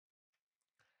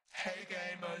Hey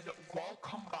gamers,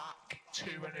 welcome back to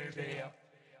a new video.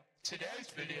 Today's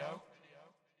video,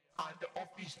 and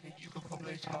obviously you can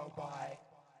probably tell by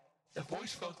the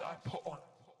voice filter that I put on,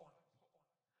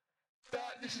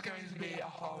 that this is going to be a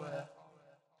horror.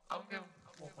 I'm going to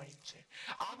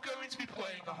be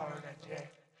playing a horror game today.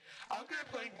 I'm going to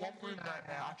be playing One Room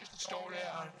Nightmare. I just installed it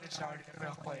and decided I'm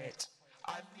going to play it.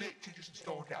 I literally just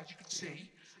installed it, as you can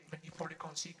see. I mean, you probably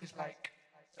can't see because like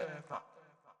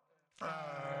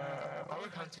my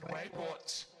webcam's in the way,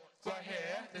 but right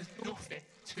here, there's nothing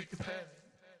to determine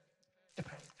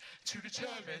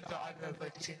that I've ever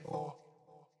played this in before.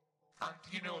 And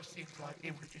you know, it seems like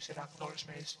it would have just said acknowledge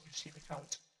me as you see me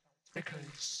count,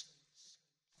 because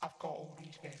I've got all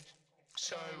these games.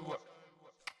 So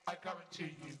I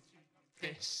guarantee you,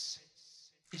 this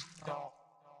is not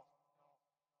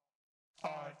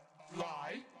a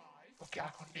lie. Okay, I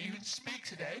can't even speak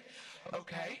today.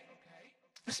 Okay.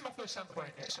 This is my first time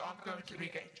playing it, so I'm going to be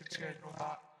getting jumpscared and all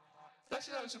that. Let's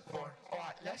have some fun.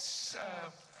 Alright, let's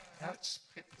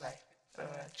hit play.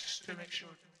 Just to make sure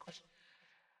we're doing questions.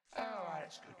 Alright,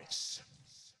 let's do this.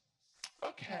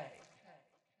 Okay.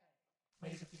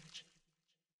 Made of image.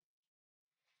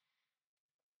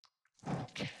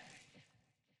 Okay.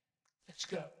 Let's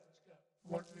go.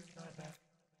 One Room Nightmare.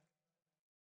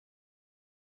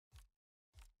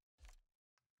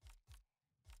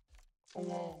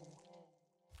 Whoa.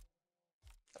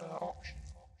 Option.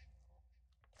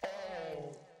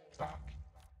 Oh, back.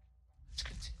 Let's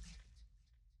continue.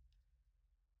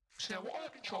 So what are the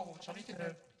controls? I need to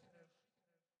know.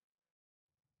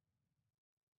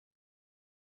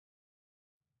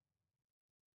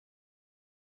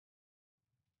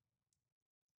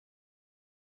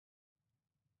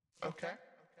 Okay.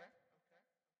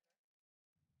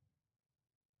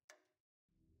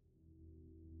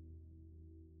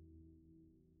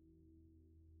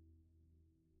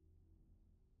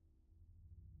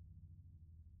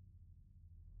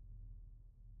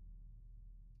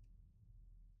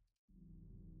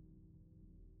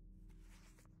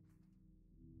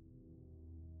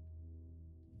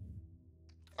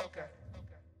 Okay.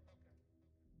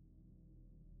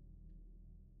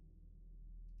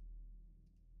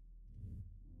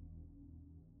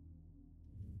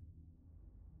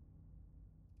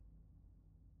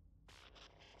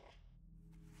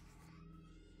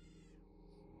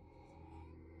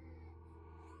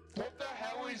 What the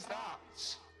hell is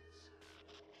that?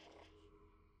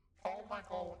 Oh my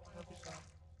god, what the hell is that?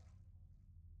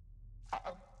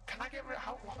 Can I get rid of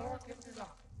how do I get rid of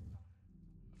that?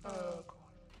 Oh god.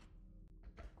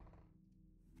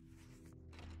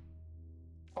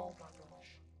 Oh my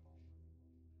gosh.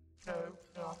 No,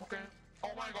 no, I'm not going.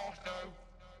 Oh my gosh, no.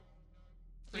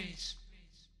 Please.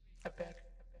 I beg.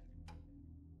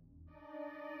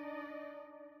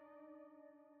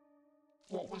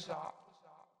 What was that?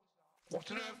 What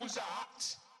on earth was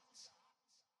that?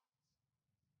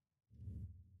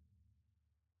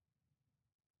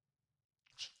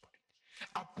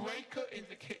 A breaker in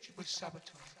the kitchen was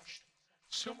sabotaged.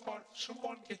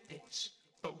 Someone did this.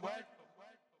 But where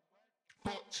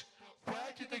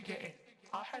did they get in?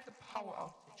 I had a power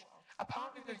outage.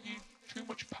 Apparently they used too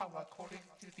much power according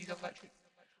to these electric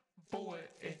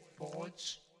bulletin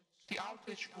boards. The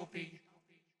outage will be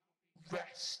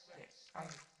rested. I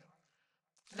don't know.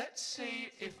 Let's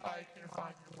see if I can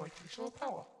find a way to restore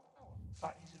power.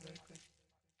 That is very good.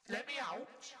 Let me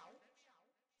out.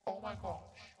 Oh my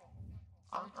gosh.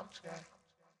 I'm scared.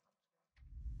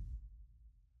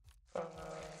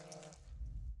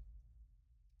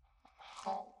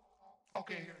 How?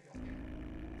 Okay, here we go.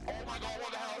 Oh my god,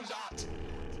 what the hell is that?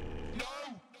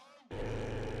 No!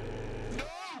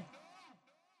 No!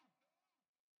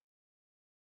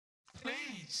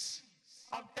 Please!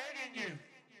 I'm begging you!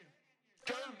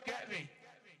 Don't get me!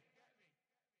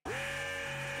 No!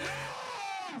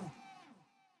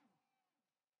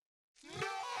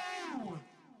 No!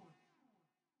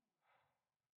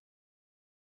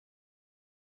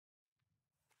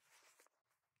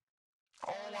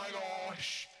 Oh my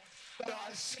gosh!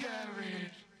 That's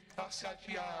scary! That's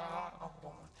actually, that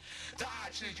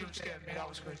actually jump scared me, that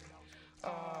was good.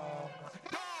 No!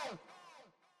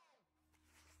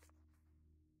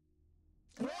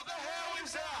 What the hell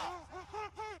is that?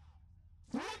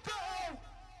 What the hell?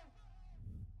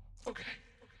 Okay.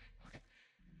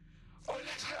 Oh,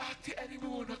 let's act the enemy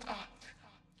will not act.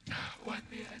 When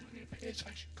the enemy appears,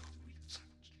 I should go.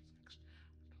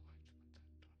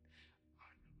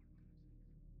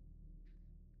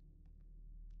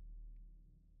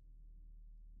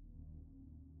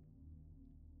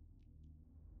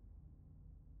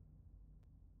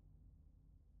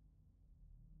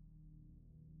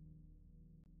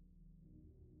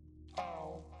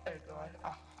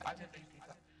 didn't know you did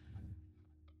that.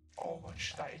 Oh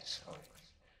gosh, that is so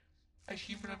nice. A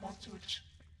human and monster would just...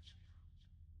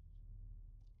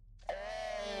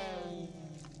 Oh,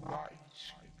 that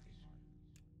is creepy.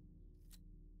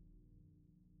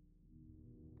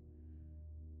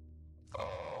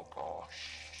 Oh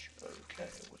gosh. Okay,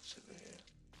 what's over here?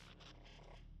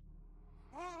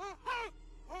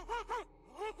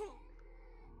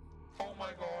 Oh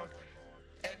my god.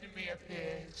 Enemy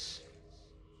appears.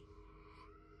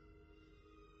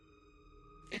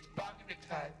 It's banging its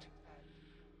head.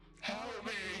 Help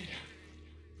me!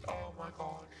 Oh my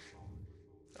god.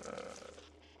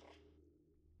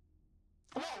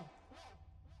 Whoa!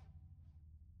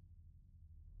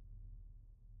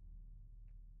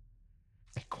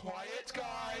 Be quiet,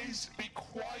 guys! Be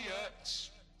quiet!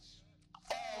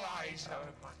 All eyes, oh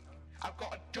my. I've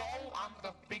got a doll and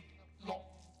a big, long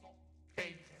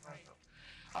baby thing right now.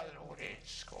 I don't know what it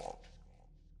is called.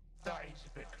 That is a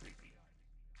bit creepy.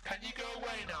 Can you go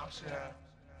away now, sir?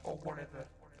 Or whatever.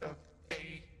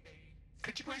 Baby.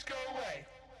 Could you please go away?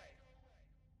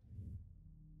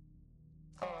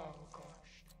 Oh,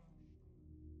 gosh.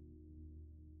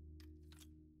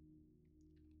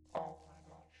 Oh, my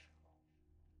gosh.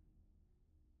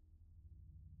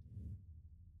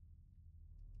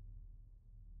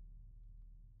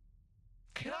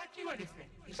 Can I do anything?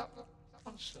 Is that the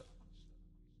monster?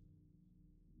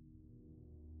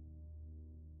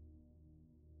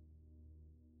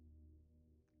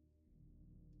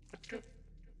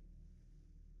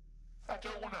 I do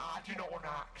not want to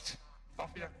act. I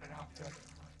feel I'm gonna have to.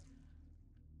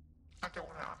 I don't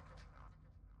want to act.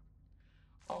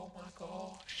 Oh my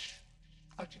gosh.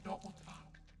 I do not want to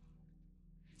act.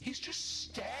 He's just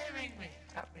staring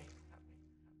at me.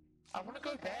 I want to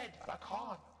go to bed, but I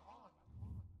can't.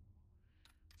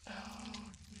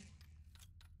 Oh,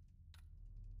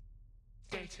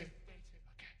 day two. Okay.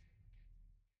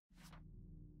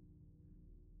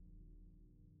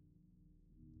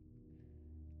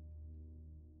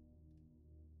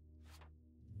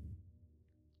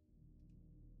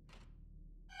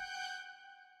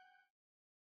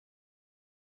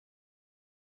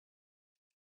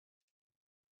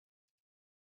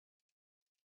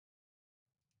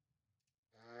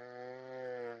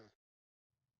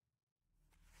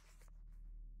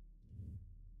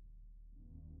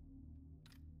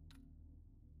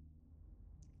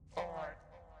 Alright.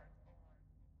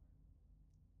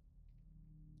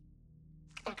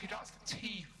 Okay, that's the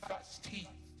teeth. That's teeth.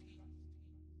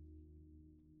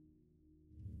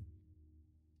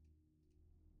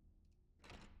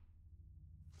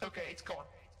 Okay, it's gone.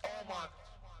 Oh my.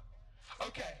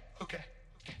 Okay.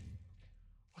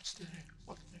 What's the new?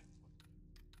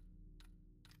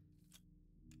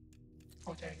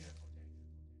 Oh, there you go.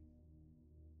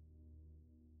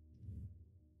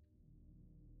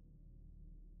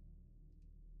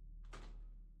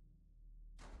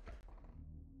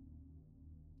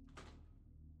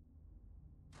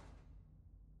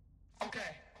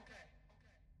 Okay.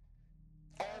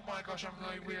 Oh my gosh,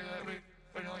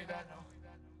 we're nearly there now.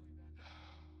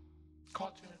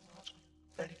 Can't do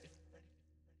anything.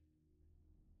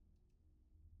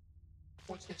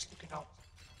 What's this looking out?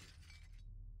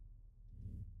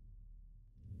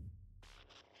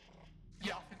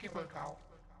 Yeah, I think it worked out.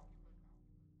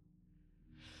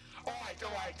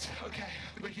 Alright, okay,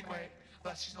 we can wait.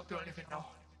 Let's just not do anything now.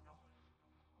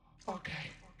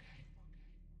 Okay.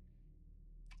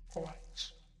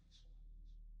 Alright.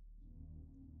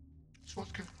 So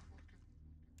what's good?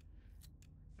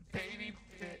 Baby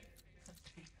bit and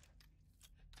teeth.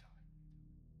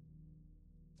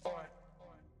 Alright.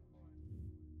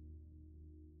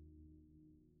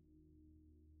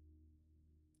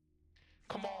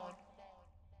 Come on.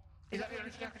 Is that the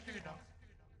only thing I can do now?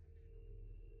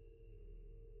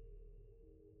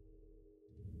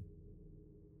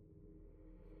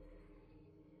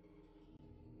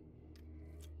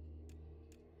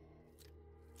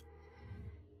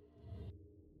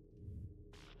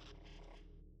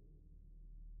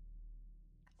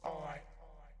 Alright.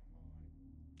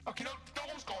 Okay, no, the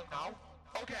doll's gone now.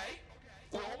 Okay.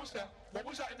 We're almost there. What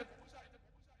was that in the...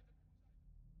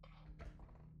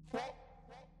 What?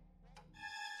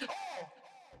 Oh!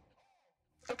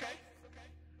 Okay.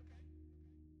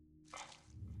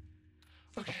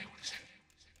 Okay, what is it?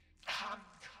 Hand.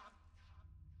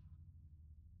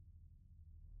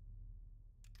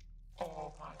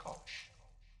 Oh my gosh.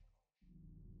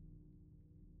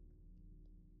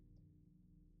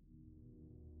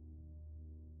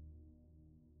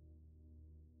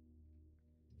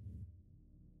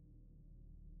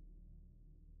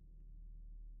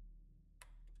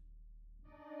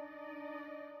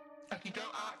 Like, you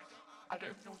don't act. I don't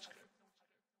even know what's going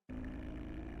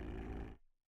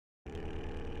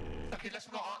on. Okay,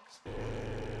 let's not act.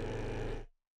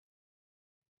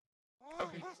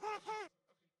 Okay.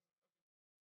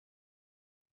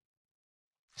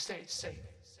 Stay.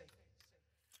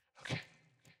 Okay.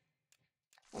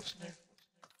 What's new?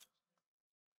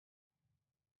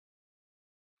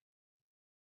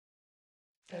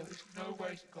 There is no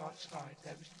way to go outside.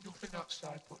 There is nothing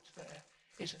outside but there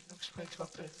is enough space for a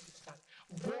person to stand.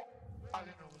 What? I don't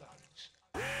know what that means.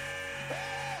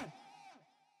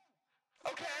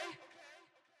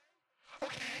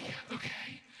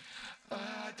 Okay.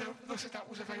 I don't know if that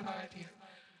was a very bad idea.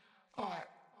 Alright.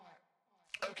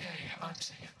 Okay, I'm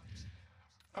safe.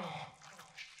 Oh my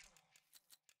gosh.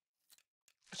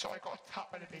 So I got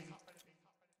attacked by the baby.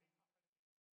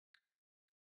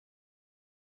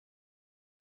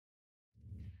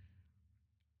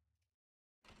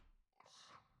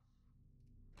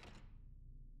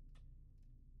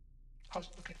 How's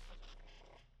it looking?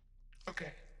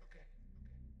 Okay.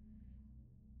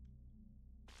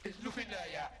 There's nothing there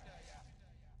yet.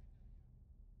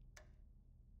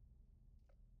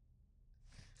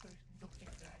 There's nothing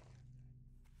there.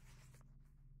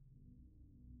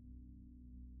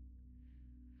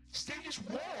 Status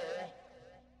war?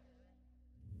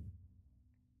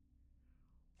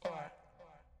 Alright.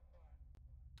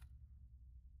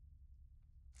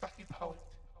 Vacuum powered.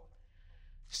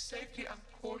 Safety and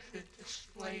caution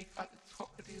displayed at the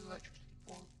top of the electricity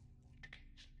board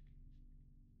indicates.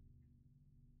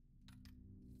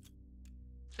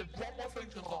 So one more thing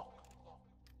to lock.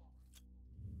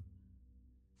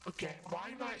 Okay, why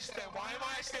am I at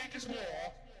status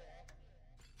war?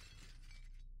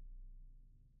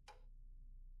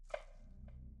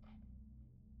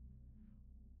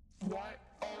 Why?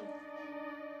 Oh.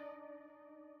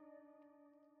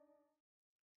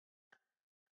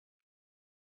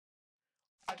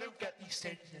 I don't get these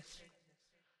statuses.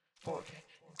 But okay,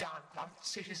 down.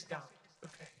 Status down.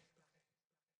 Okay.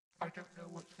 I don't know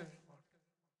what's going on.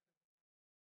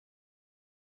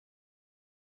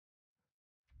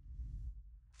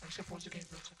 I suppose the game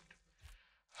for a second.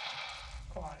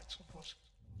 Alright, so pause.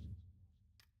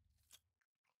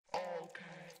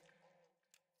 Okay.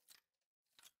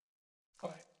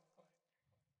 Alright.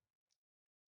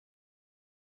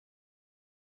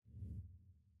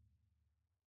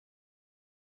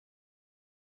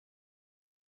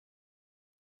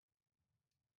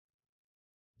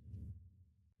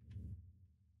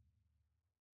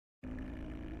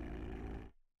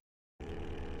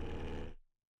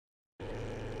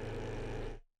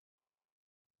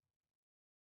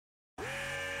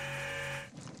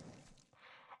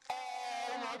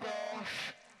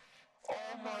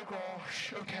 Oh my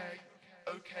gosh. Okay,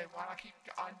 well I actually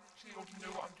don't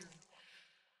know what I'm doing.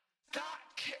 That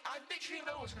kid, I literally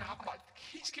know what's gonna happen, but it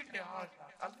keeps giving me a heart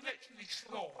attack. I literally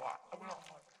saw that. I'm not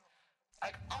hard.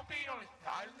 Like, I'm being honest,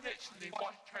 I literally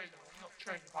watched the trailer, I'm not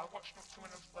trailer, but I watched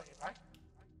someone else play it, right?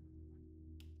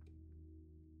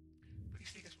 Please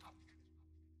see this public.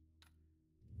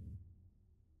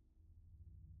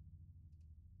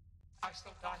 I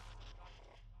still die.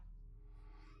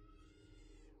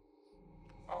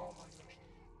 Oh my gosh.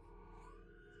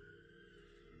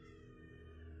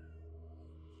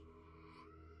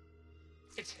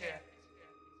 It's here.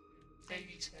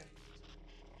 Baby's here.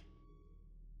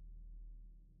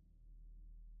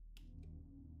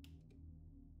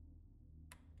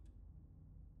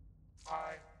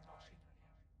 I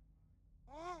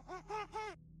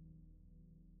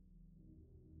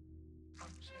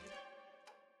I'm safe.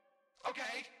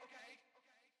 Okay.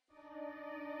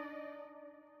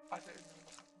 I don't know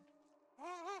what happened.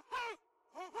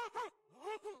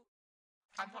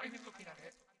 I'm not even looking at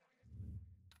it.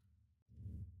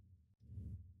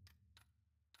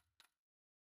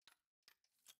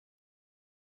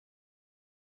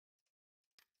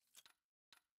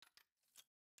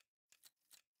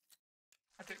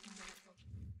 I don't even know what it was.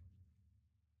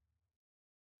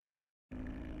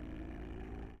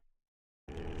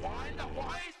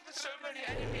 Why is there so many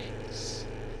enemies?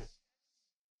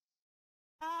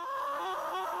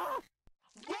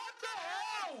 What the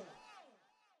hell?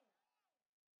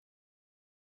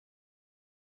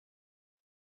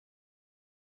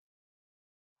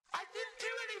 I didn't do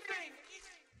anything!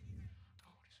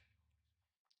 Oh, what is it?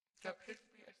 There appears to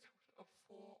be a total of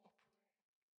 4 operators.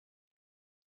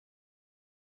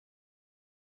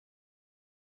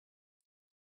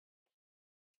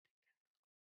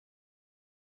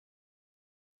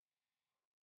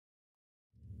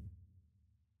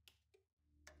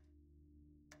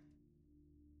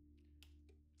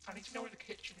 I need to know where the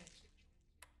kitchen is.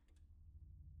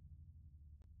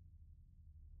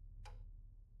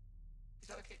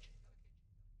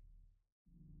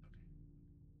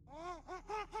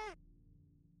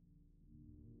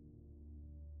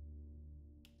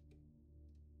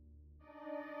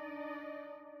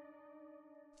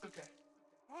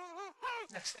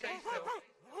 Stay still.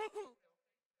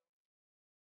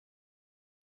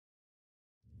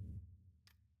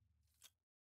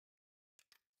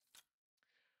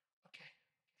 Okay.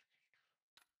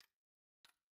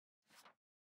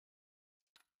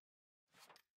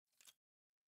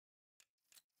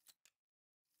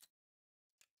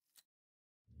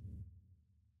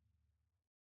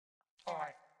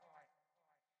 Alright.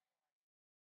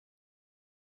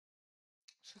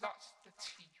 So that's the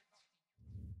teeth.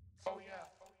 Oh yeah.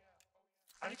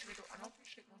 I need to read it. I don't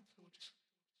appreciate one, so we'll just.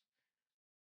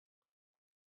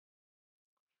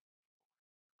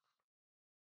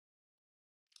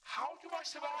 How do I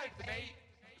survive the baby?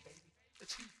 The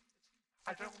teeth.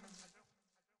 I don't remember.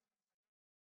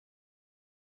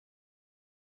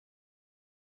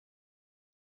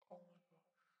 Oh my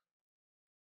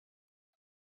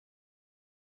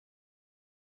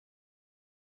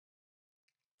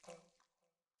god. Oh.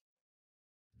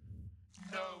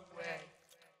 No way.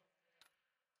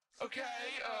 Okay,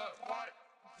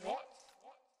 what?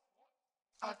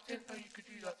 I didn't know you could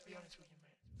do that, to be honest with you,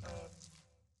 mate.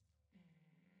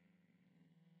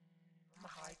 I'm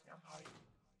hiding.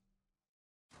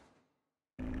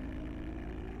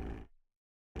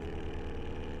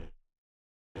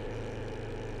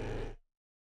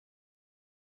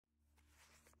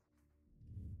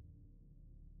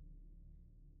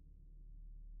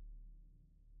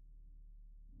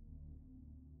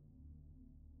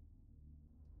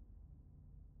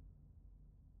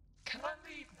 Can I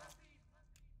leave now?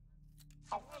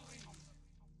 I want to leave.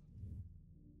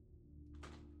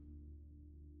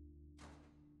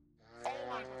 Oh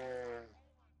my god.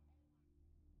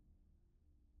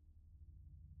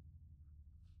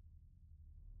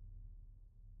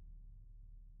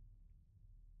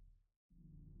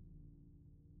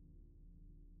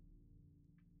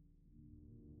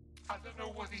 I don't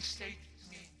know what these stages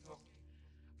mean, but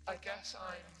I guess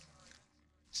I'm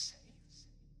safe.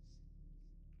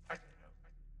 I don't know.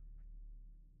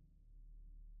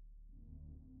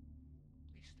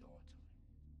 Restore time.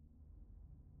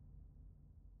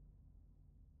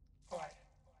 Alright.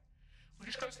 We'll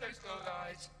just go stay still,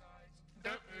 guys.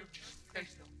 Don't move, just stay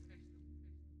still.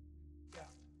 Yeah,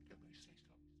 don't move, stay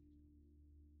still.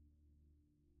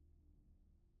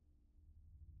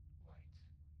 Right.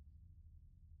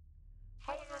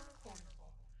 How long am I recording for?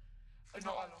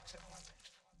 Not that long, 7 minutes.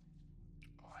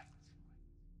 Alright.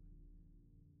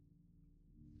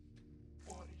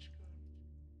 What is good?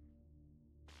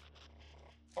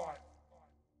 Alright.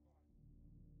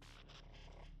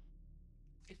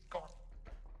 It's gone.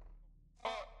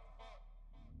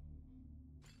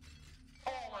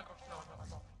 Oh my gosh, no, I'm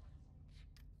not.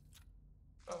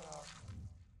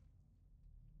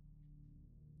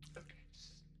 Okay.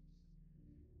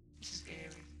 This is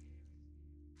eerie.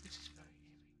 This is very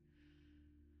eerie.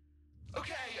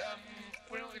 Okay,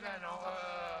 we're not there now.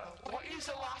 What is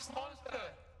the last monster?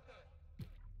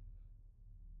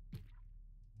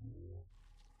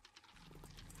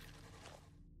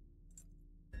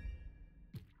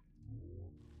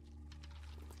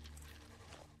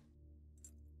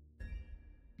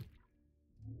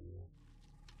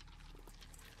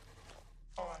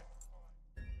 Alright.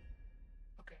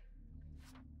 Okay.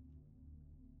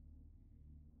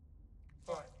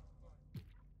 Alright.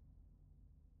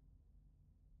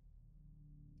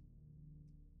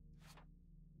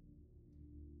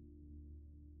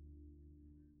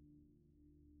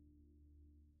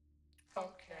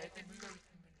 Okay, they move every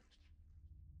 10 minutes.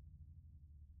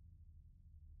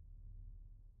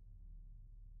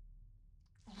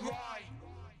 Right!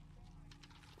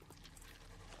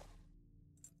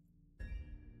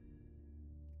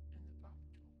 In the bathroom.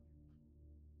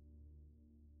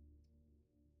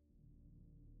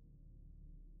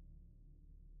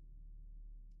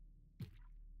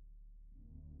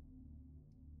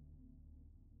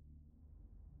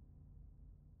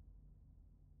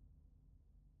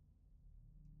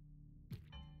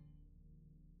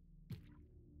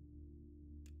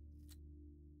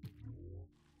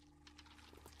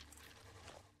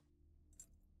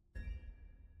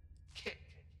 Kick.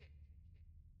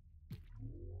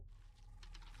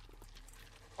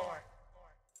 Alright.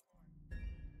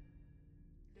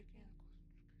 Licking the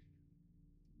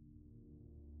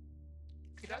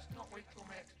Okay, that's not wait till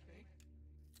my XP.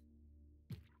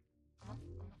 I'm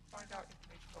gonna find out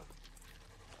information about it.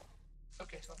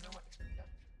 Okay, so I know what XP does.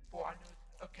 But I know.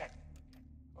 Okay.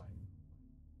 Alright.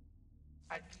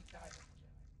 I need that.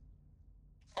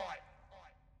 Alright.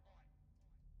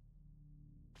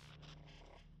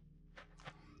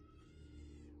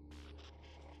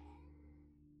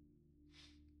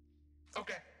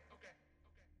 Okay.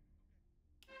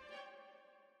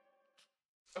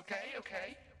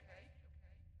 okay?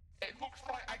 It looks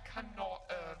like I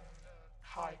cannot,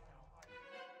 hide now.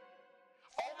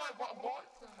 Oh my, what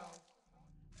the hell?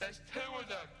 There's two of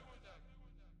them.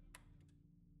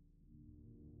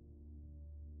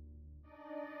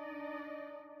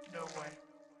 No way.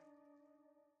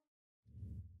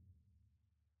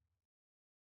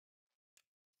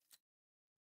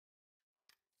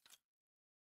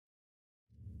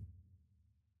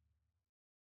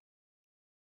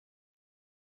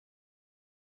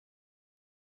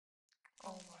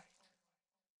 Oh my.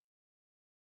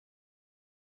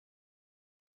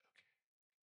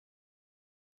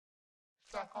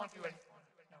 So I can't do anything.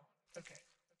 No. Okay.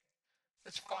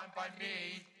 That's fine by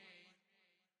me.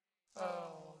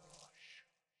 Oh gosh.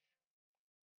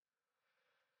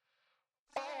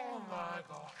 Oh my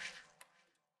gosh.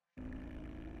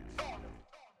 Oh no.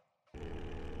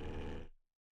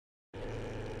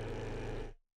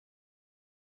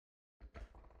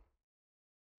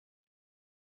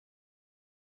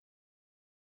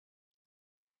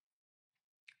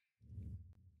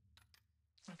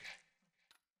 Okay.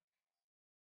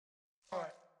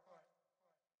 Alright.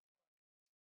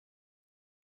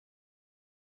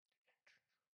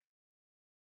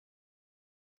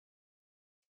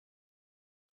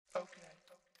 Okay.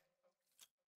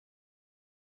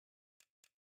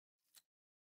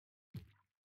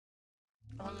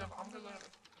 I'm gonna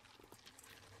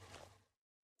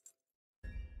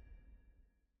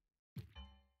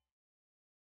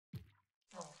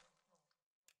oh.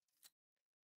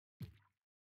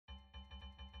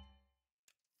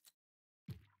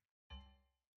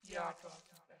 Yeah, I thought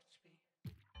that to be.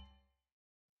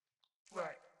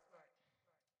 Right.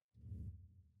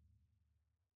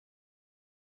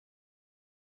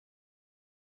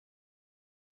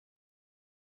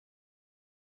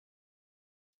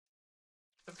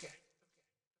 Okay.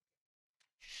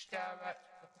 Stare at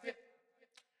it,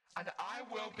 and I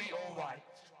will be alright.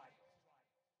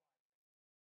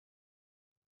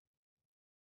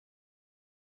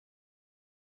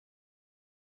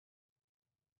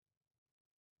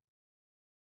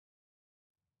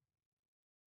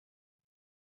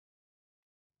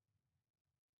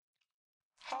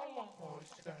 How long more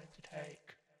is it going to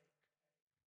take?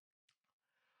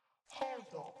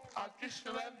 Hold up, I've just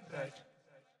remembered.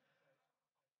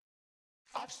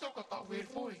 I've still got that weird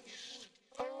voice.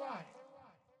 Alright.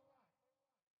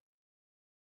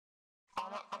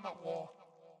 I'm at war.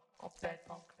 Of dead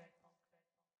punk.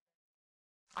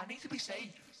 I need to be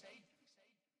safe.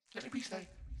 Let me be safe.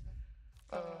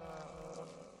 No.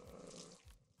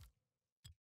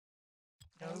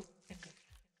 English.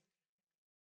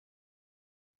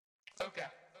 Okay.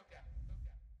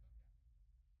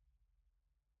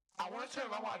 I want to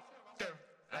turn around what I don't.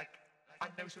 Like, I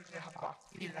know something's gonna happen, but I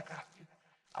feel like I have to.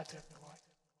 I don't know why.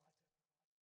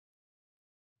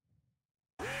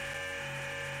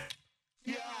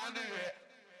 Yeah, I knew it.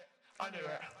 I knew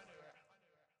it.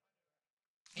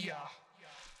 Yeah.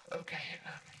 Okay.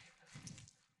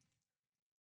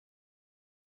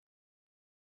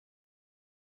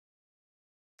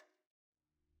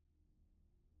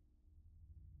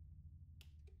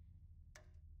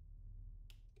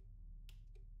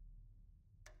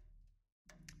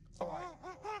 Alright.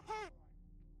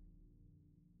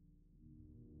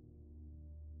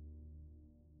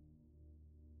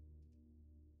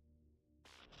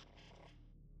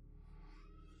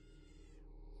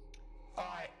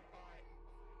 Alright.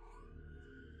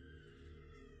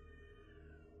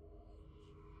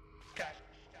 Okay.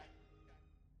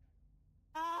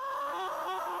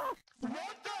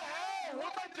 What the hell?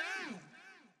 What did I do?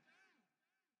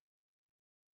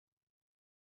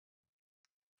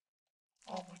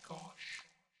 Oh my gosh.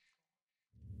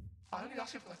 I only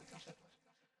lasted for like a few seconds.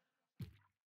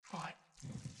 Right.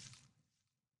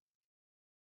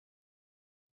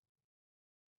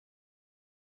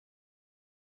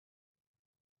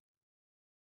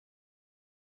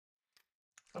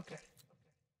 Okay.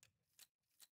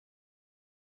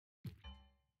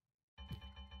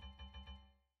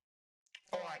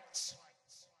 Alright.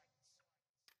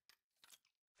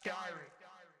 Diary.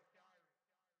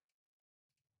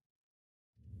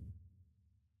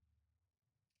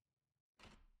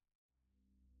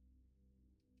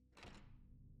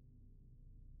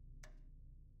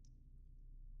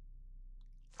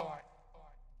 Alright.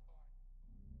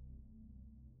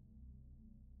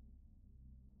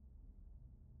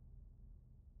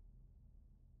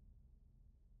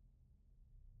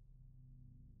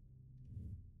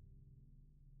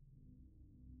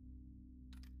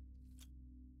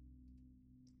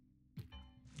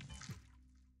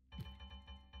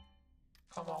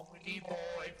 Come on, we need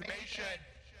more information.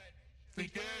 We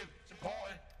do. It's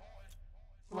important.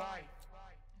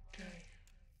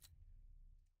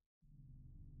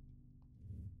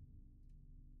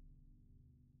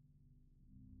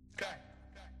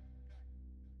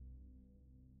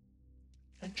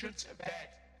 Entrance bed.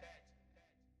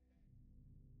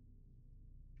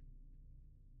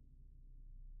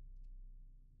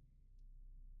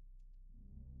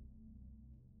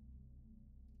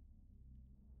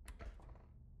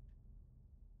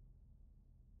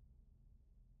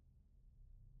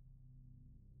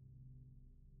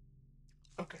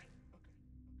 Okay.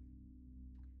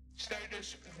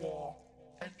 Status war.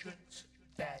 Entrance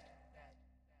bed.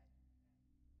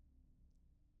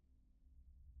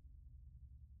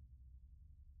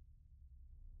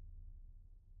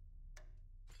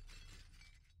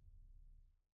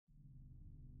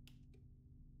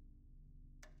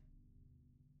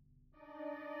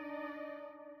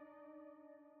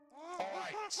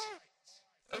 Alright.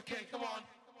 Okay, come on.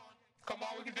 Come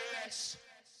on, we can do this.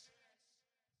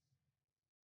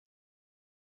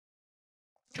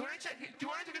 Do you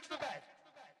want to get to the bed?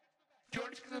 Do you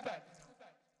want to get to the bed?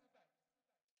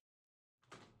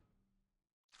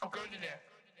 I'm going in there.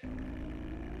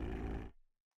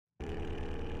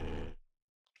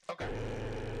 Okay.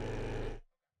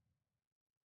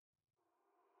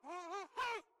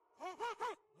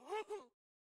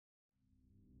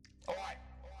 Alright.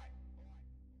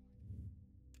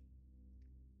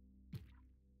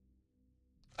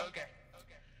 Okay.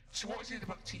 So what is it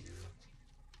about teeth?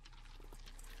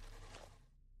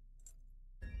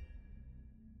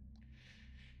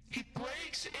 He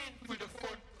breaks in through the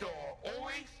front door,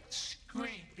 always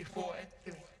scream before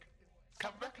entering.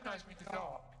 Can recognize me in the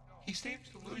dark. He seems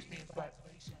to lose me in quiet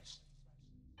places.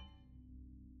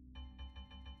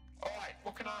 Alright,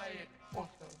 what can I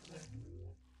also do?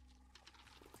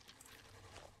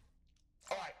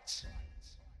 Alright.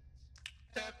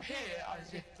 They appear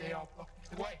as if they are blocking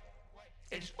the way.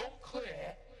 It is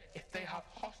unclear if they have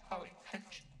hostile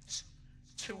intentions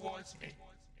towards me.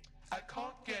 I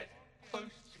can't get close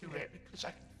to it because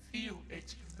I can feel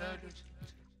its murderous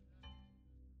intent.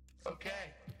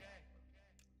 Okay.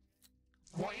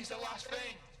 What is the last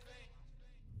thing?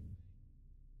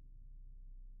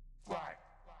 Right.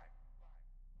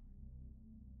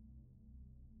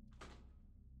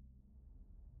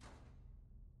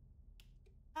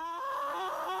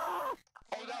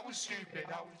 Oh, that was stupid.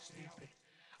 That was stupid.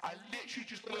 I literally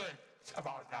just learned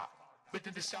about that, but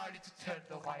then decided to turn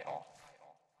the light off.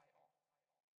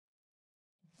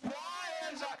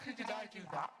 Why exactly did I do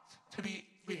that? To be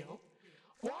real,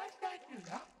 why did I do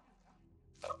that?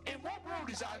 In what world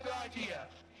is that a good idea?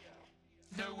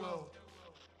 No world.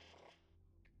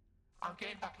 I'm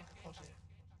getting back into positive.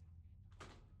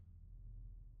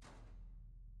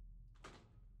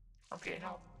 I'm getting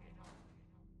out.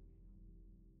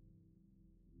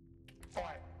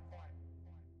 Alright.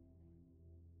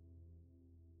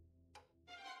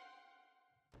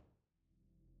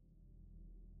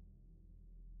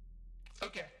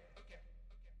 Okay.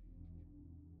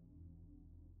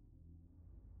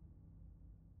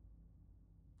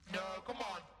 No, come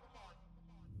on.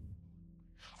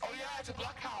 Oh yeah, it's a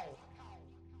black owl.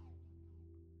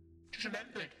 Just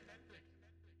remembered.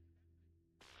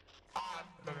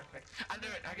 Remembered. I know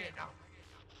it, I get it now.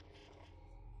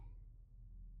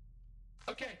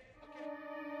 Okay.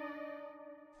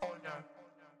 Oh no.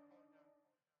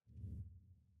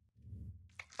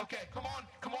 Okay, come on.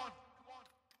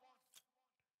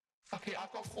 Okay,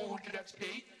 I've got 400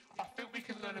 XP. I think we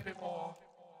can learn a bit more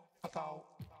about...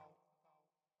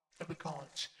 No, we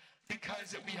can't.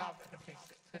 Because we have nothing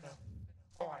to know.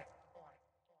 Alright.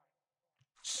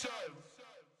 So,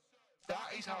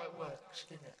 that is how it works,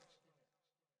 isn't it?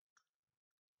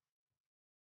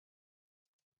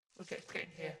 Okay, let's get in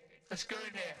here. Let's go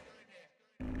in here.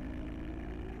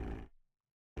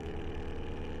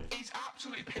 It's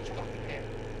absolutely pitch black in here.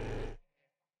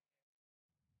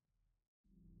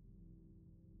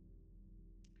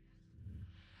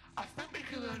 I think we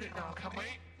can learn it now, can we?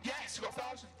 Yes, we've got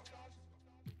 1,000.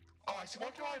 Alright, so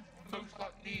what do I most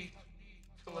likely need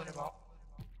to learn about?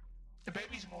 The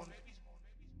baby's more...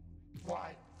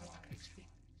 Why?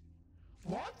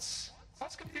 What?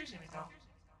 That's confusing me now.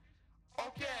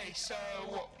 Okay, so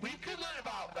we could learn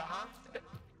about the hand,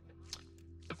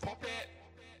 the puppet,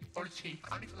 or the teeth.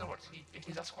 I need to learn what teeth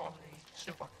because that's what I'm gonna need.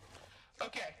 Super.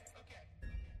 Okay.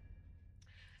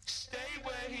 Stay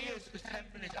where he is for 10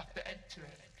 minutes after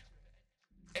entering.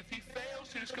 If he fails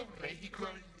to discover me, he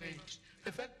grows enraged.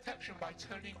 Prevent detection by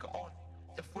turning on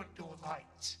the front door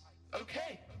lights.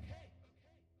 Okay.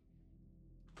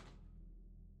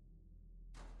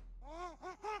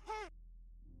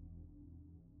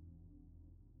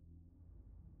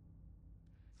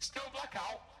 Still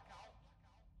blackout.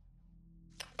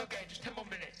 Okay, just 10 more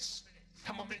minutes.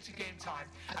 10 more minutes of game time.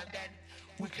 And then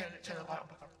we can turn the light on.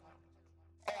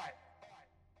 Alright.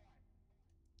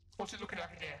 What's it looking like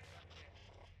in here?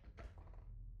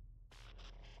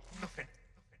 Nothing.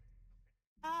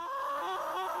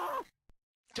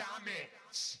 Damn it!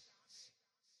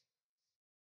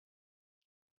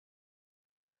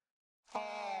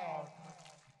 Oh,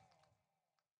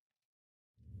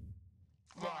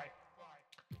 no. Right.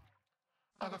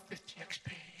 I got 50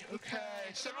 XP.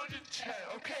 Okay, 710.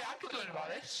 Okay, I could learn about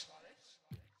this.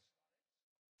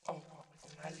 Oh, what?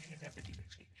 I literally never did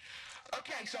XP.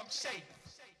 Okay, so I'm safe.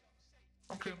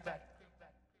 I'm going to bed.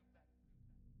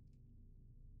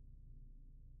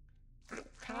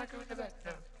 Can I go into bed?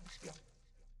 No, it needs to be on.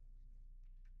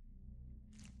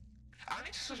 I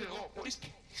need to search it up. What is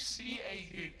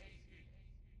CAU?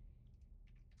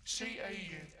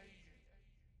 CAU.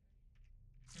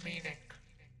 Meaning.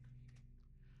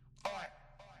 Alright.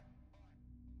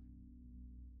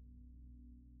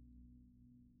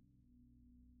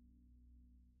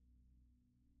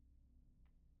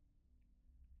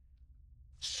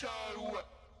 So,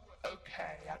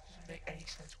 okay, that doesn't make any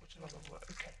sense whatsoever.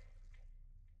 Okay.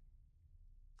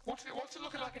 What's it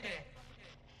looking like in here?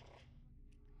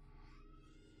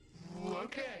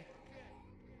 Okay.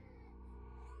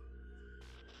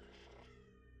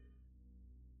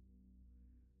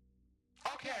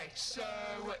 Okay, so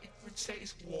it would say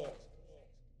it's war.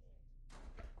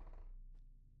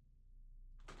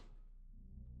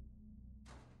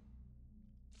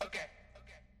 Okay.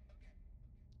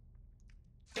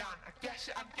 Dan,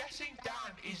 I'm guessing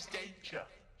Dan is danger.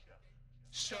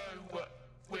 So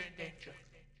we're in danger.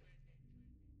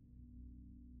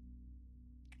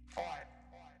 Alright.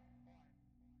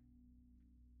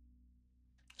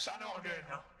 So I know what I'm doing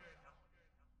now.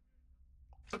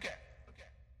 Okay.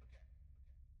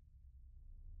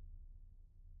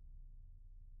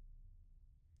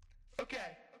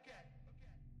 Okay.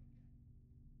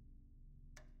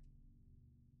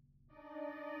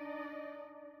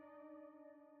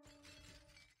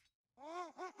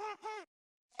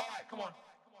 Alright, come on.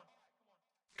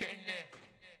 Get in there.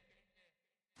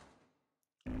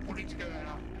 We need to go there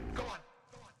now. Come on.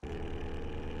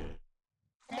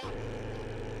 Come on.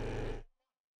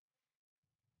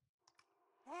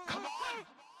 Come on.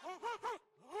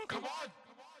 Come on.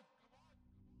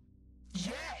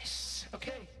 Yes.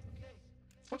 Okay.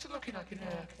 What's it looking like in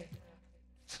there? Okay.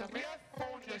 So we have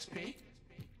 400 SP.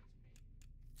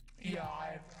 Yeah,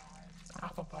 I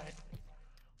can buy it.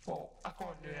 Well, I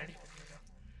can't do anything.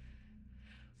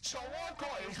 So what I've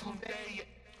got is on day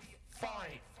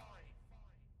 5.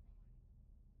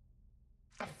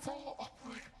 A full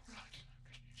operating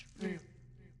room.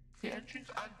 The entrance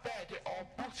and bed are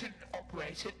button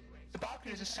operated. The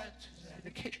balcony is a sensor.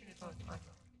 The kitchen is on a timer.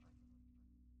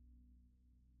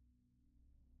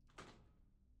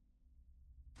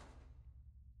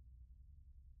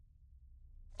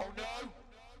 Oh no!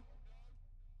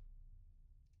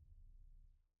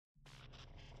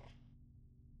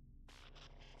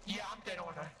 Yeah, I'm dead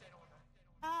on her.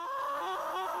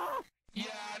 Yeah,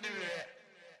 I knew it.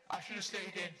 I should have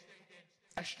stayed in.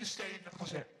 I should have stayed in the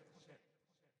closet.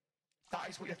 That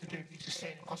is what you have to do. You need to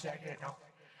stay in the closet. I get it now.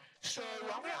 So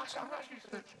I'm actually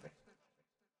searching.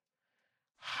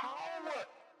 How?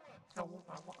 No,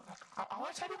 I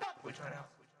want to take it backwards right now.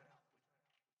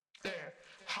 There.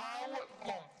 How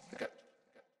long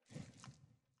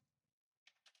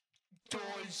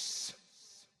does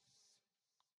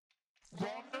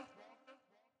one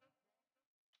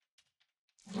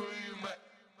room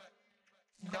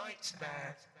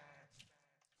nightmare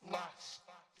last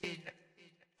in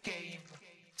game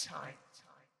time?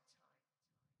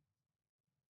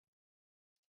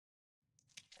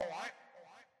 Alright.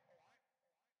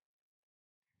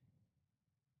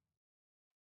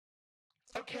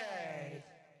 Okay.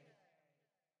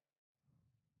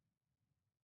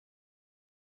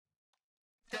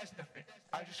 There's nothing.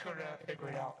 I just gotta figure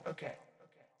it out. Okay.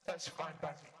 That's fine by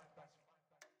me.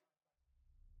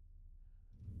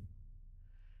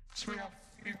 So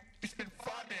it's been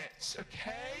 5 minutes.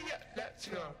 Okay, let's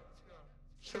go.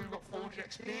 So we've got 400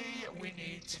 XP. We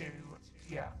need to,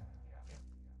 yeah.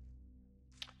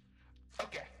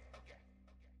 Okay.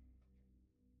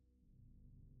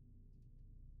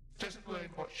 Doesn't really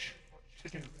much to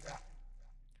do with that.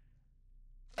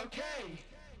 Okay.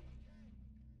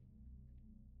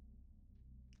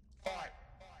 Alright.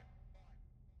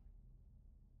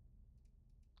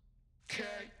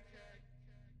 Okay.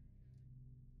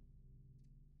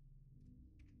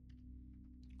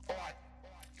 Alright.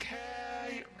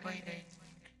 Okay, meaning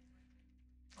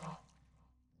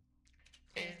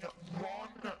in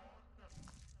one.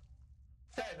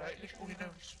 There, right? Literally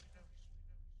knows.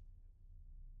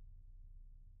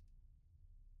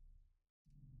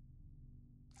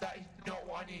 That is not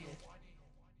what I needed.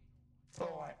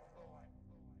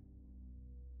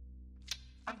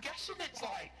 guessing it's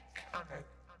like, I don't know,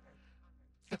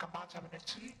 like a man's having an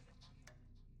interview?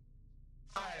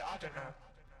 I don't know.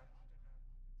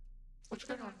 What's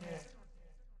going on here?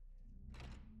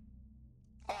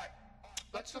 Alright,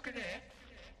 let's look in here.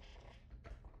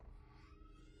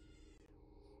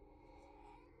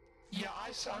 Yeah,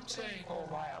 I'm saying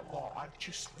alright a lot, I've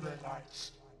just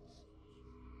realised.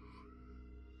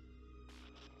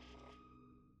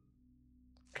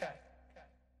 Okay.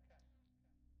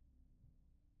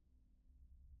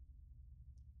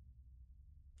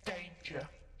 Danger.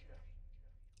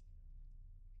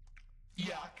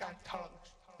 Yeah, I can tell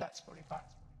that's pretty bad.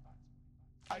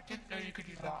 I didn't know you could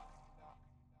do that.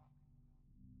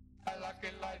 I like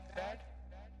it like that.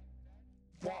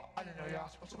 What? I don't know, yeah,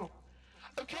 it's possible.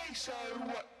 Okay, so...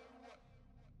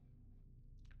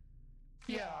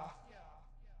 Yeah.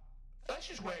 Let's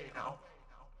just wait now.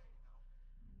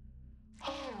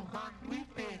 Oh man,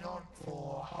 we've been on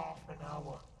for half an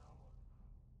hour.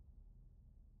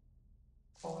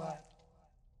 Alright.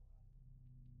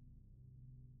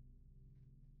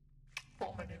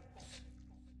 4 minutes.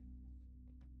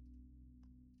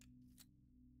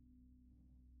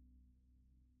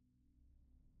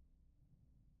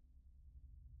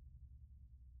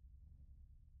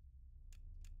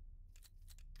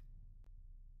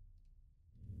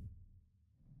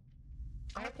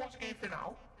 I'm gonna pause the game for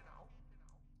now.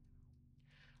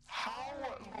 How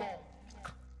long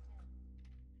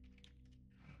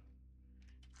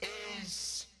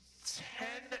is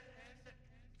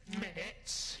 10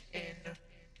 minutes in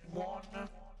one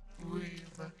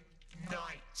room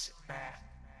nightmare?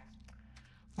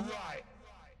 Right.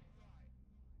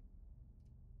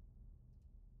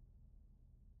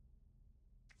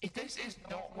 If this is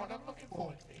not what I'm looking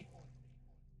for,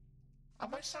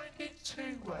 am I signed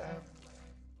into, no.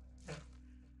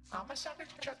 Am I signed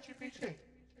into ChatGPT?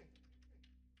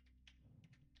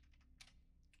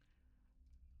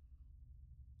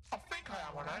 I think I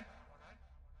am, aren't I?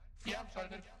 Yeah, I'm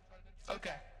signed in.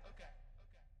 Okay.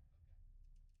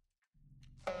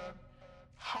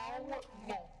 How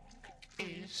long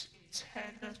is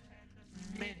 10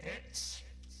 minutes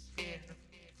in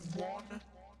one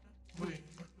room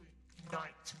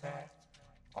nightmare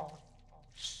on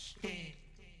Steam?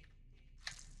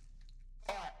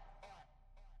 Alright.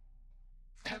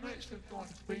 10 minutes for one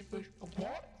reboot.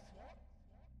 What?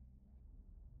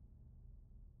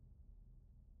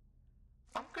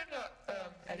 I'm gonna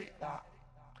edit that.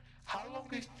 How long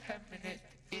is 10 minutes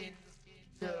in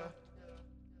the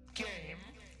game?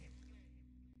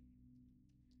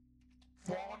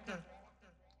 One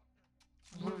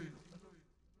room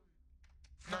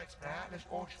nightmare. Let's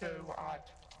also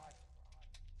add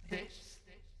this.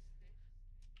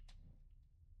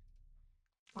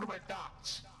 What about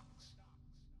that?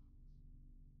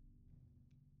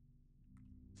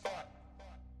 Alright.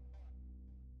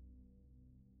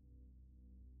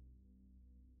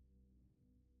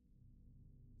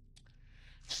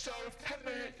 So if 10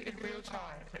 minutes in real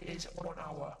time is 1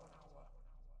 hour,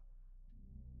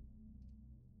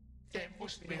 then it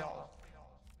must be all.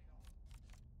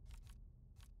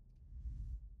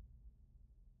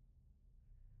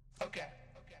 Okay.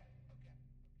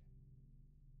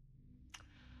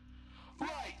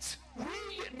 Right,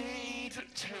 we need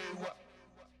to... what?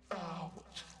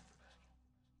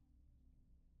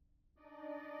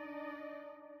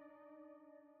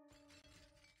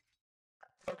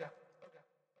 Okay.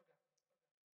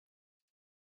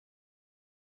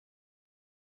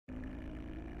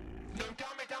 No,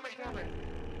 damn it.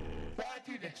 Why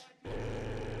do this?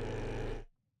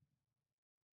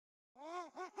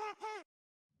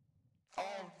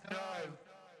 Oh no.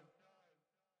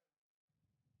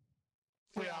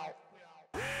 We're out.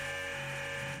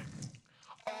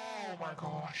 Oh my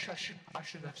gosh, I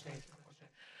should have stayed.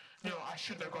 No, I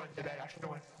shouldn't have gone to bed. I should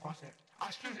have went across it. I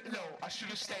should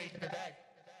have stayed in the bed.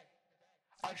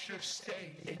 I should have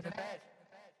stayed in the bed.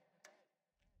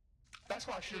 That's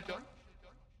what I should have done.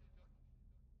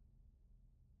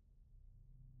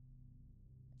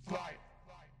 Right.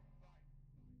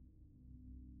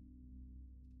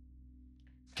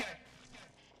 Okay.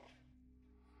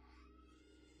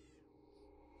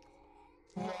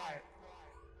 Right.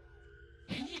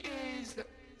 He is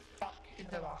back in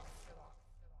the bath.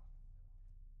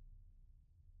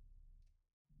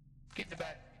 Get to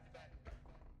bed.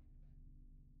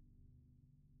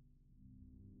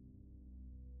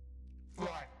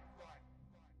 Right.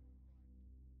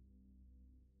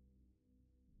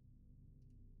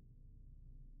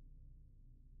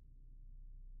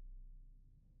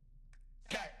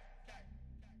 Okay.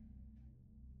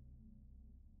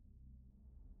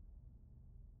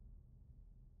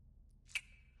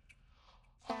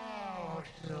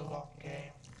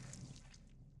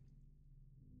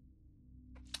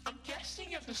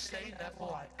 guessing you have to stay in there for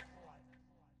like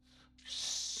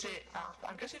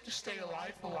I'm guessing you have to stay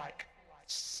alive for like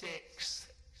 6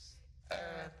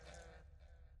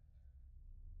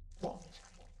 what?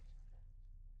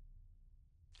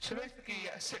 So basically,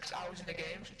 6 hours in the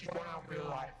game, which is 1 hour in real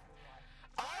life.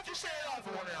 I have to stay alive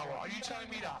for 1 hour. Are you telling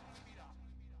me that?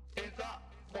 Is that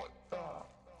what?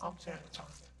 I'm saying at the time.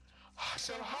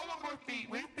 So how long have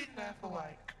we've been there for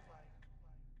like,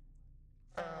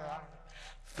 I don't know,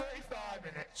 35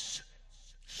 minutes.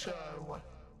 So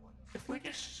if we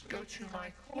just go to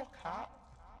my clock app,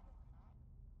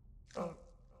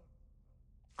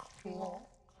 clock.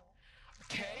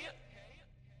 Okay,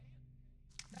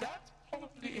 that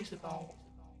probably is about.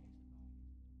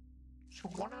 So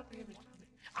 1 hour is.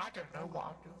 I don't know what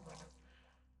I'm doing right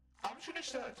now. I'm just gonna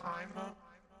set a timer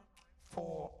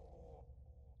for.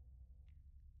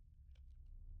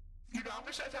 I'm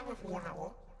gonna set a timer for 1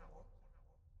 hour.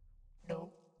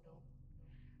 No.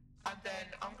 And then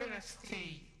I'm gonna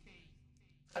see.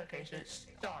 Okay, so it's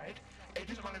died. It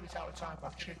doesn't matter if it's out of time, but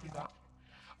I'm gonna do that.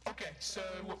 Okay, so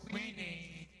we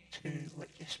need to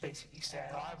just basically stay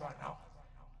alive right now.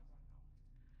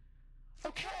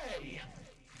 Okay.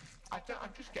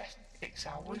 I'm just guessing 6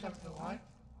 hours, I don't know why.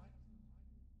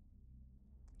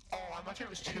 Oh, I imagine it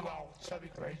was 2 hours, that'd be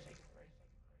crazy.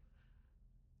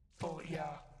 But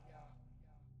yeah.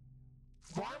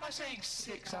 Why am I saying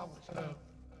 6 hours?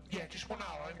 Yeah, just 1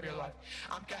 hour in real life.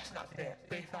 I'm guessing that's it.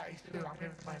 But if that is true, I'm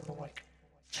going to play for like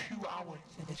 2 hours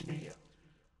in this video.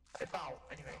 About,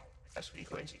 anyway. That's pretty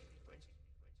crazy.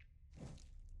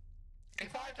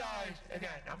 If I die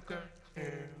again, I'm going to...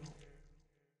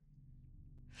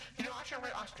 actually I'm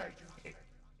going to ask you.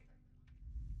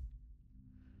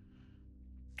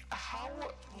 How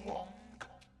long...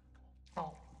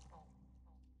 Oh.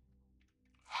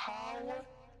 How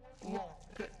long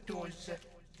does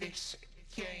this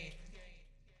game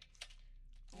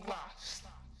last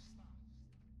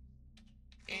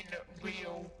in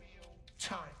real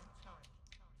time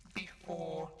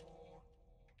before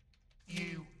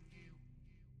you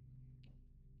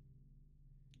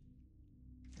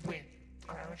win?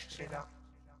 Alright, let's just say that.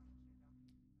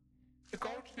 The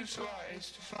goal to survive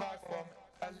is to survive from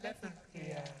 11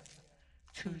 PM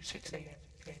to 6 AM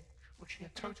game, which is a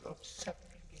total of 7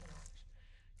 game rounds.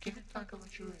 Given time to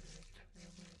maturity,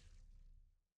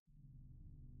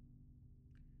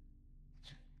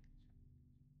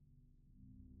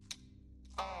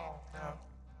 oh no.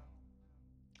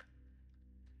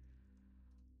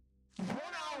 1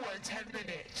 hour and 10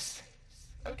 minutes.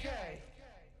 Okay.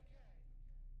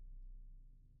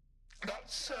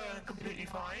 That's completely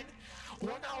fine.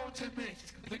 1 hour and 10 minutes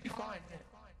is completely fine. Yeah.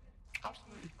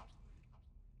 Absolutely.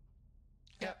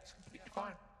 Yeah, it's completely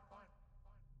fine.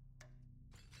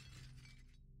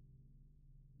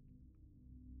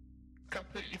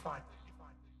 Completely fine.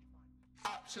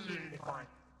 Absolutely fine.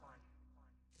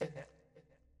 Isn't it?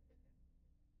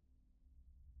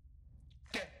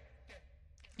 Yeah.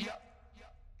 Yep.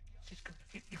 It's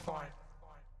completely fine.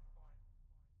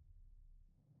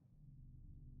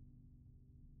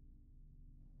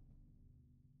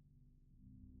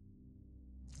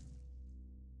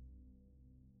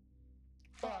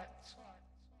 But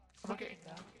I'm getting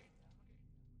there.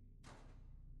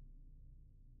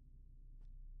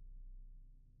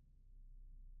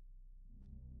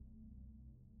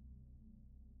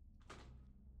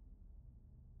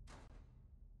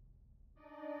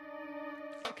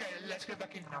 Okay, let's go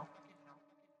back in now.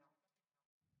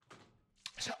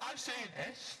 So I'm saying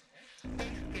this,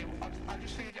 basically, I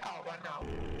just figured it out right now.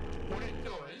 What it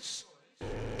does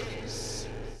is...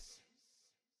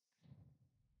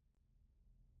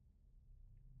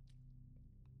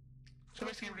 So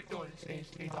basically what it does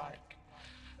is like,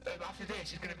 after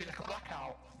this it's going to be like a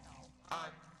blackout,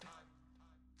 and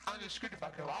I'm just screwed if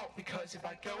I go out, because if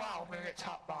I go out I'm going to get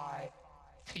tapped by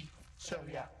teeth. So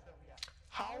yeah.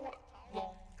 How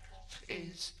long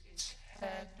is 10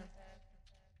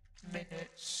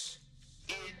 minutes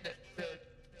in the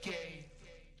game?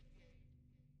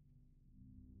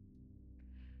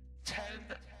 10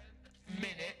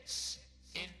 minutes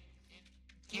in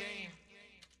game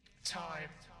time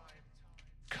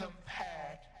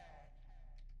compared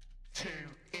to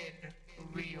in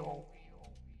real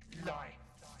life.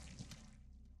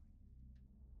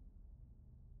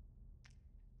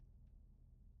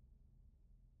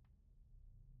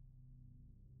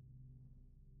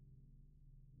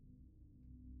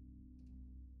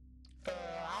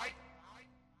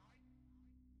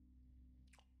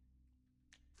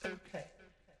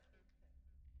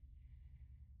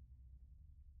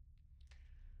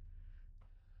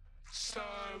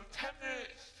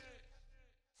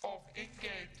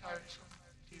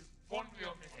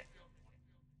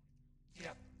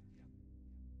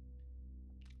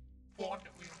 1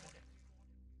 real minute.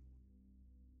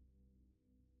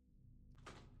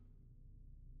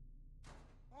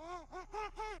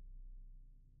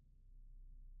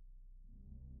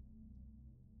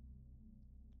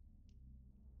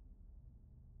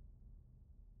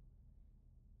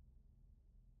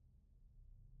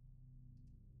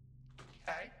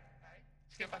 Okay,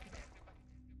 let's get back in here.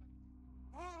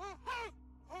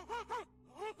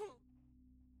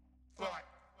 Right.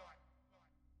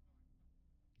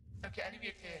 Okay, enemy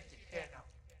appears here now.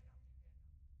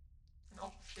 And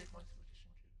also save my position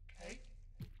too, okay?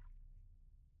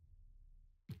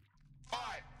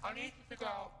 Alright, I need to figure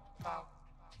out about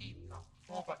team now.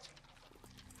 More about team.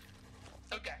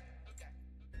 Okay.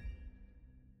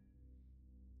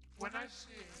 When I see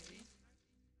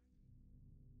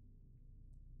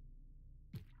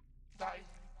that is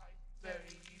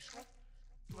very useful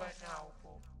right now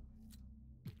for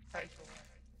facial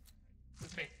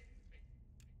with me.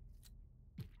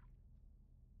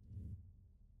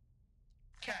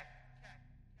 Okay.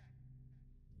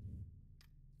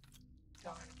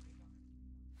 Done.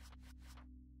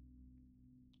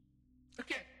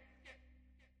 Okay.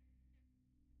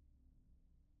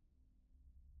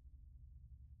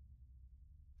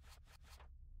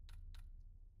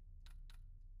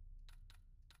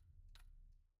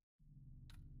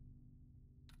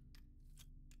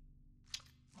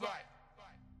 Right.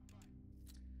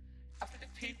 I think the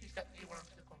team is definitely what I'm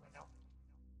stuck on right now.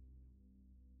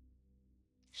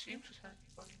 Seems to send you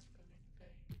going to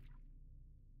invade.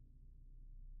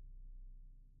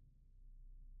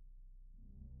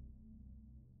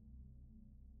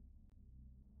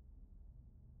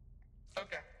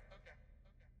 Okay.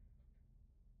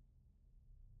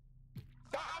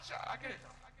 I get it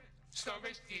now. So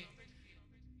basically,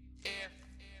 if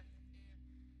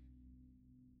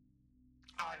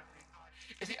I don't think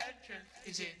if the entrance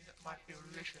is in my field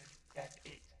of vision, then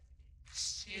it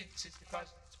since it's the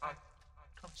person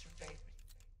comes to invade me.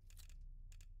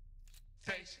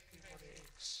 Basically what it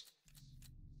is.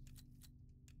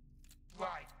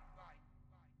 Right.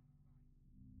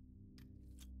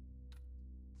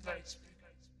 Very spooky.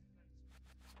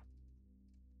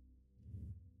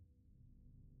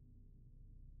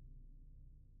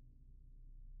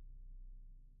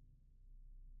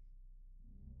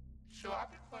 So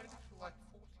I've been playing for like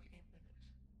 48 minutes.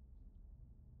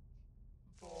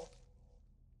 But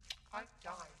I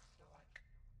died for like...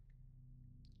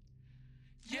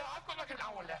 Yeah, I've got like an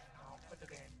hour left now for the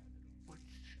game. Which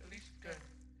at least is good.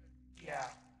 Yeah.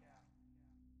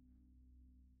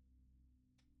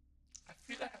 I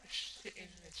feel like I could sit in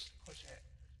this project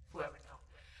forever now.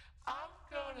 I'm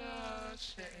gonna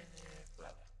sit in here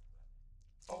forever.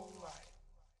 Alright.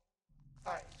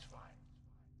 That is fine.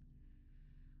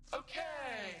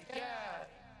 Okay, yeah.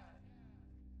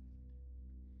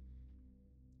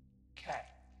 Okay.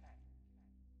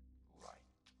 Right.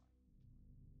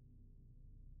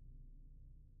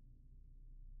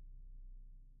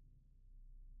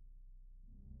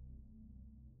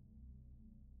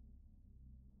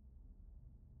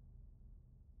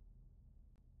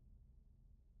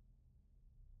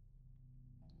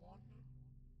 One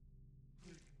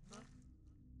room.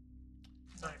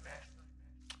 Nightmare.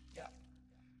 Yeah.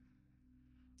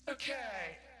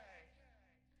 Okay.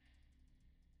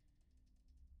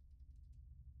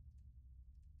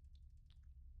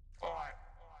 Alright.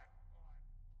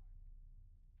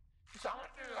 So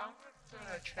I'm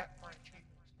gonna check my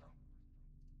achievements now.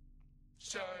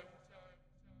 So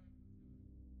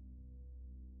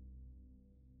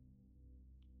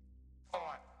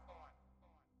alright.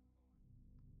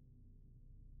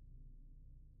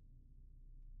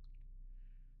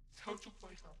 Total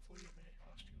playtime 40 minutes,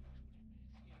 last 2 hours,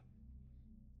 40 minutes,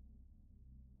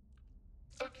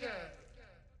 yeah. Okay.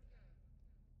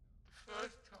 The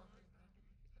first time you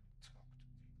talk to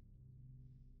me.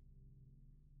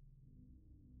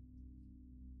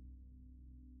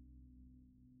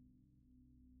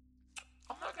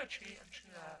 I'm not gonna cheat, I'm just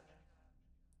gonna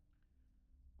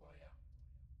well yeah.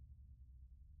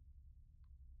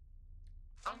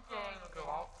 I'm gonna go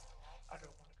out. I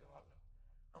don't wanna go out though.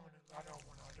 I don't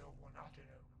wanna, I don't know.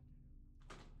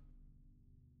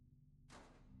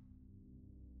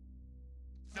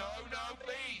 No,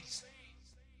 please!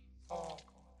 Oh god.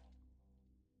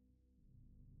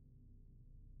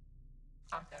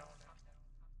 I'm dead on that.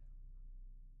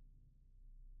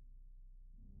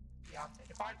 Yeah, I'm dead.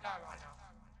 If I die right now,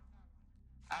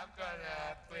 I'm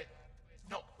gonna quit.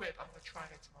 Not quit, I'm gonna try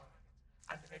it tomorrow.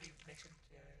 And maybe make it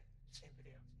the same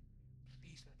video.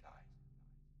 Please don't die.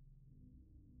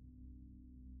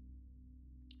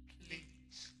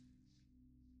 Please.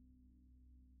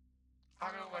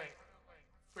 I'm gonna wait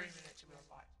 3 minutes.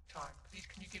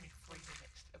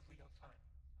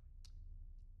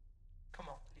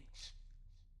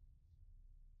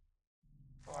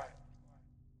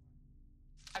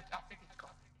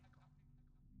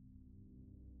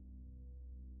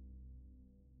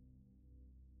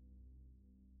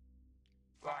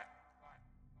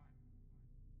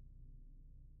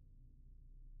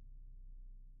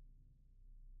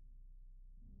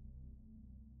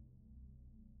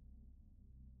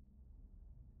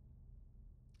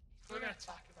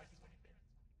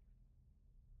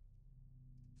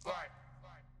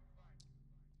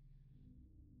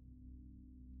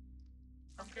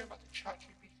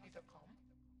 chatgpt.com,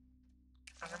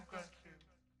 and I'm going to,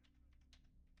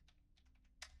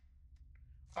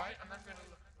 right, and I'm going to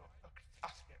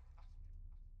ask it.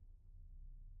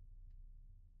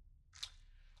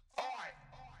 Alright,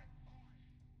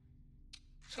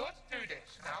 so let's do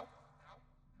this now.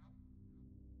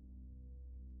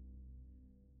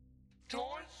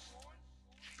 Does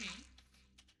teeth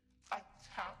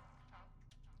attack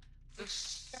the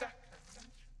second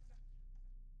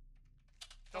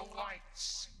the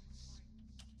lights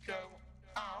go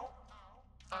out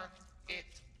and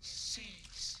it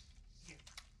sees you?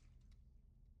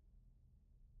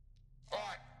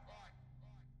 Alright.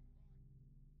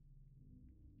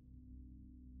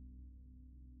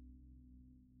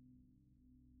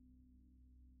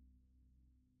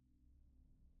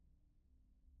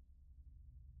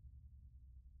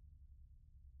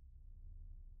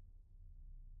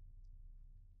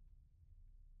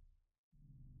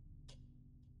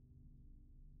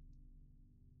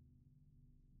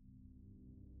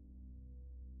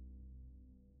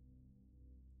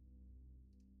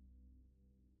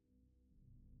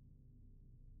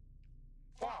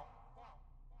 Wow.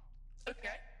 Okay.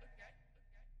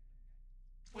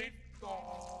 We've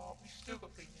still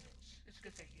got 3 minutes. It's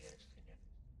gonna take years, isn't it?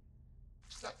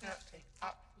 It's not gonna take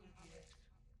absolute years.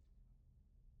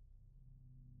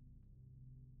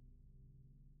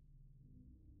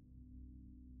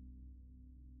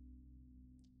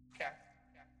 Okay.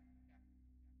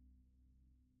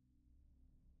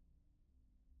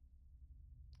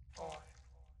 Alright.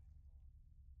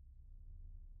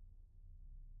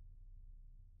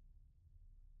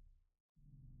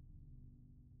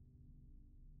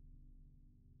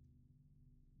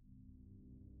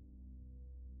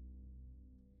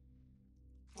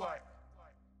 Right.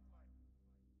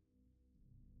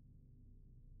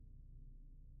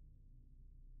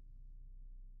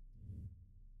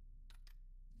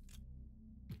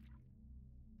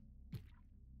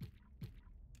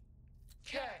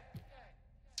 Okay.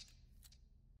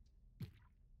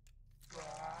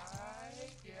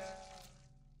 Right, yeah.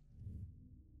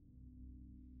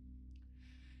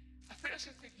 I think that's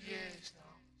gonna take years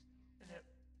now, isn't it?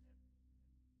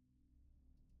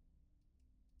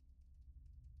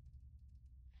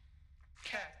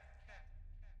 Okay.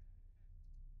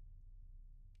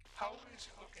 How is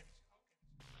it looking?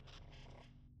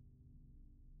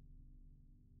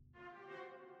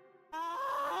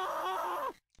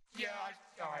 Yeah, I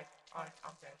died.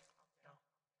 I'm dead. No.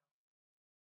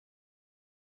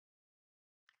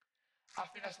 I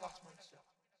think that's last monster.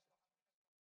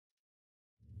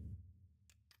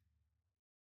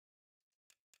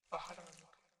 But how do I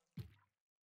look?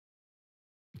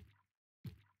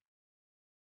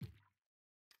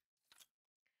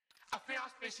 I think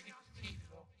that's basically the teeth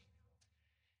though.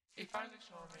 He finally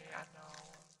saw me and now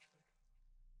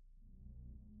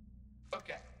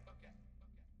okay.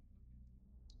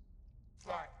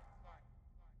 Right.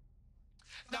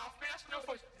 Now I think that's enough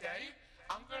for today.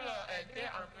 I'm gonna end it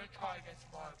and I'm gonna try again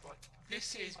tomorrow, but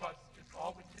this is my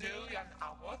tutorial with nearly an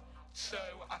hour. So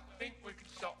I think we can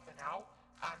stop for now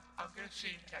and I'm gonna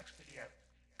see you in the next video.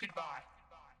 Goodbye.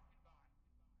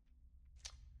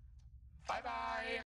 Bye bye.